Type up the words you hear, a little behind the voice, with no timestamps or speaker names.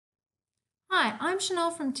Hi, I'm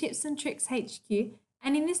Chanel from Tips and Tricks HQ,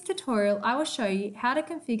 and in this tutorial I will show you how to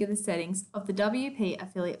configure the settings of the WP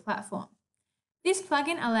affiliate platform. This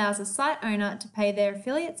plugin allows a site owner to pay their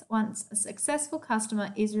affiliates once a successful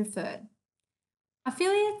customer is referred.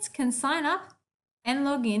 Affiliates can sign up and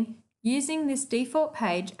log in using this default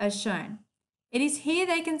page as shown. It is here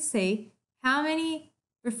they can see how many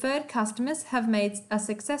referred customers have made a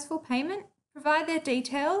successful payment, provide their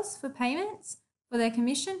details for payments for their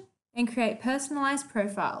commission, and create personalized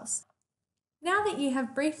profiles. Now that you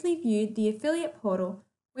have briefly viewed the affiliate portal,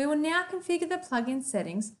 we will now configure the plugin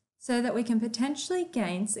settings so that we can potentially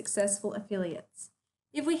gain successful affiliates.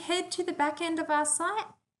 If we head to the back end of our site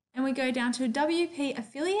and we go down to WP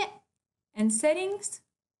affiliate and settings,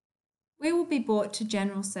 we will be brought to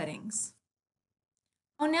general settings.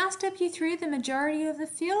 I'll now step you through the majority of the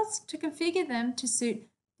fields to configure them to suit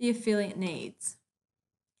the affiliate needs.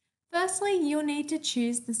 Firstly, you'll need to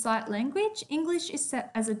choose the site language. English is set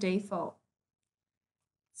as a default.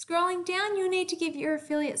 Scrolling down, you'll need to give your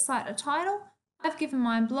affiliate site a title. I've given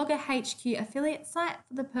mine Blogger HQ affiliate site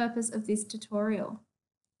for the purpose of this tutorial.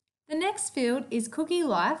 The next field is cookie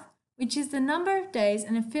life, which is the number of days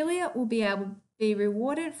an affiliate will be able to be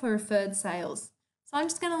rewarded for referred sales. So I'm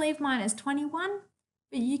just going to leave mine as 21,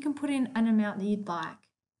 but you can put in an amount that you'd like.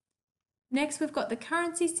 Next, we've got the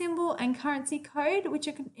currency symbol and currency code, which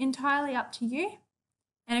are entirely up to you,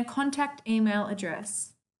 and a contact email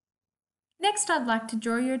address. Next, I'd like to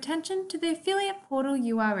draw your attention to the affiliate portal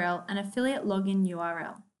URL and affiliate login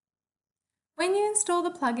URL. When you install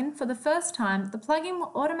the plugin for the first time, the plugin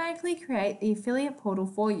will automatically create the affiliate portal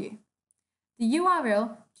for you. The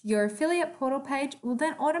URL to your affiliate portal page will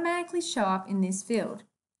then automatically show up in this field.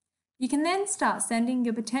 You can then start sending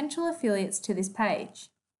your potential affiliates to this page.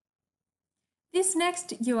 This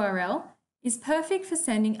next URL is perfect for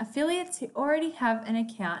sending affiliates who already have an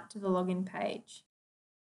account to the login page.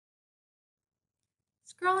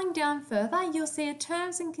 Scrolling down further, you'll see a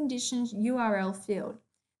Terms and Conditions URL field.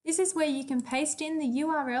 This is where you can paste in the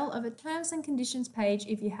URL of a Terms and Conditions page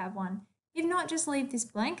if you have one. If not, just leave this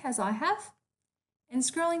blank as I have. And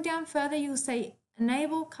scrolling down further, you'll see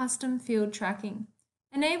Enable Custom Field Tracking.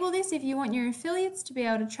 Enable this if you want your affiliates to be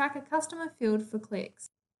able to track a customer field for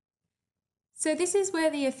clicks. So this is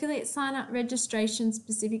where the affiliate sign-up registration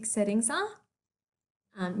specific settings are.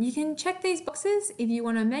 You can check these boxes if you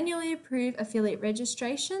want to manually approve affiliate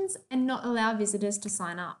registrations and not allow visitors to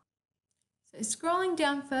sign up. So scrolling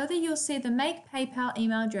down further, you'll see the Make PayPal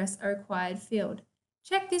email address a required field.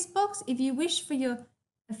 Check this box if you wish for your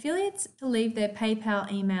affiliates to leave their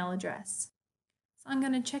PayPal email address. So I'm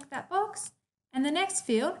going to check that box. And the next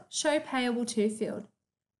field, Show Payable To field.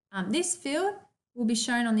 This field will be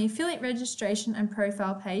shown on the affiliate registration and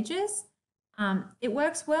profile pages. It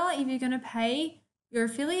works well if you're going to pay your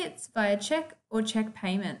affiliates via check or check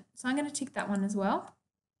payment. So I'm going to tick that one as well.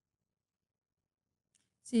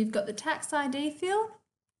 So you've got the tax ID field,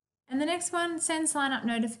 and the next one, send sign up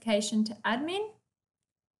notification to admin.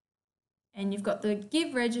 And you've got the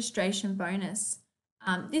give registration bonus.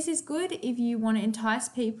 This is good if you want to entice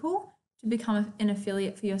people to become an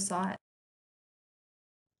affiliate for your site.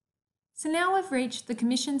 So now we've reached the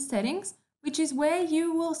commission settings, which is where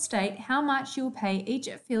you will state how much you will pay each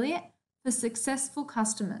affiliate for successful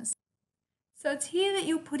customers. So it's here that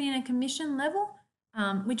you'll put in a commission level,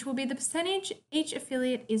 which will be the percentage each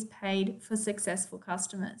affiliate is paid for successful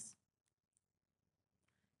customers.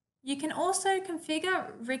 You can also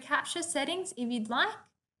configure recapture settings if you'd like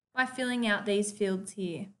by filling out these fields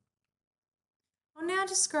here. I'll now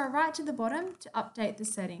just scroll right to the bottom to update the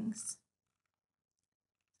settings.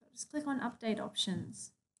 Just click on Update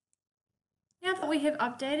Options. Now that we have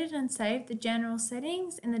updated and saved the general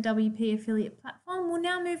settings in the WP affiliate platform, we'll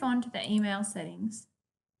now move on to the email settings.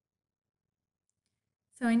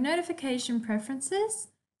 So in Notification Preferences,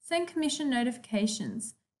 send commission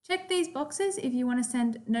notifications. Check these boxes if you want to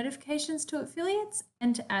send notifications to affiliates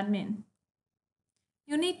and to admin.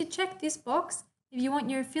 You'll need to check this box if you want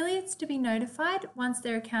your affiliates to be notified once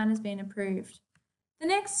their account has been approved. The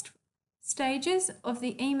next stages of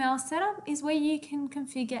the email setup is where you can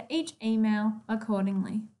configure each email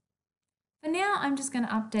accordingly. For now, I'm just going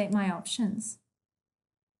to update my options.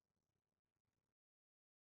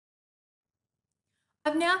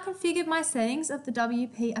 I've now configured my settings of the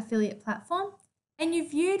WP affiliate platform, and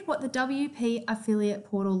you've viewed what the WP affiliate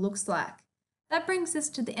portal looks like. That brings us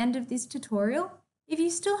to the end of this tutorial. If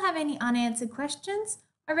you still have any unanswered questions,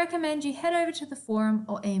 I recommend you head over to the forum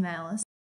or email us.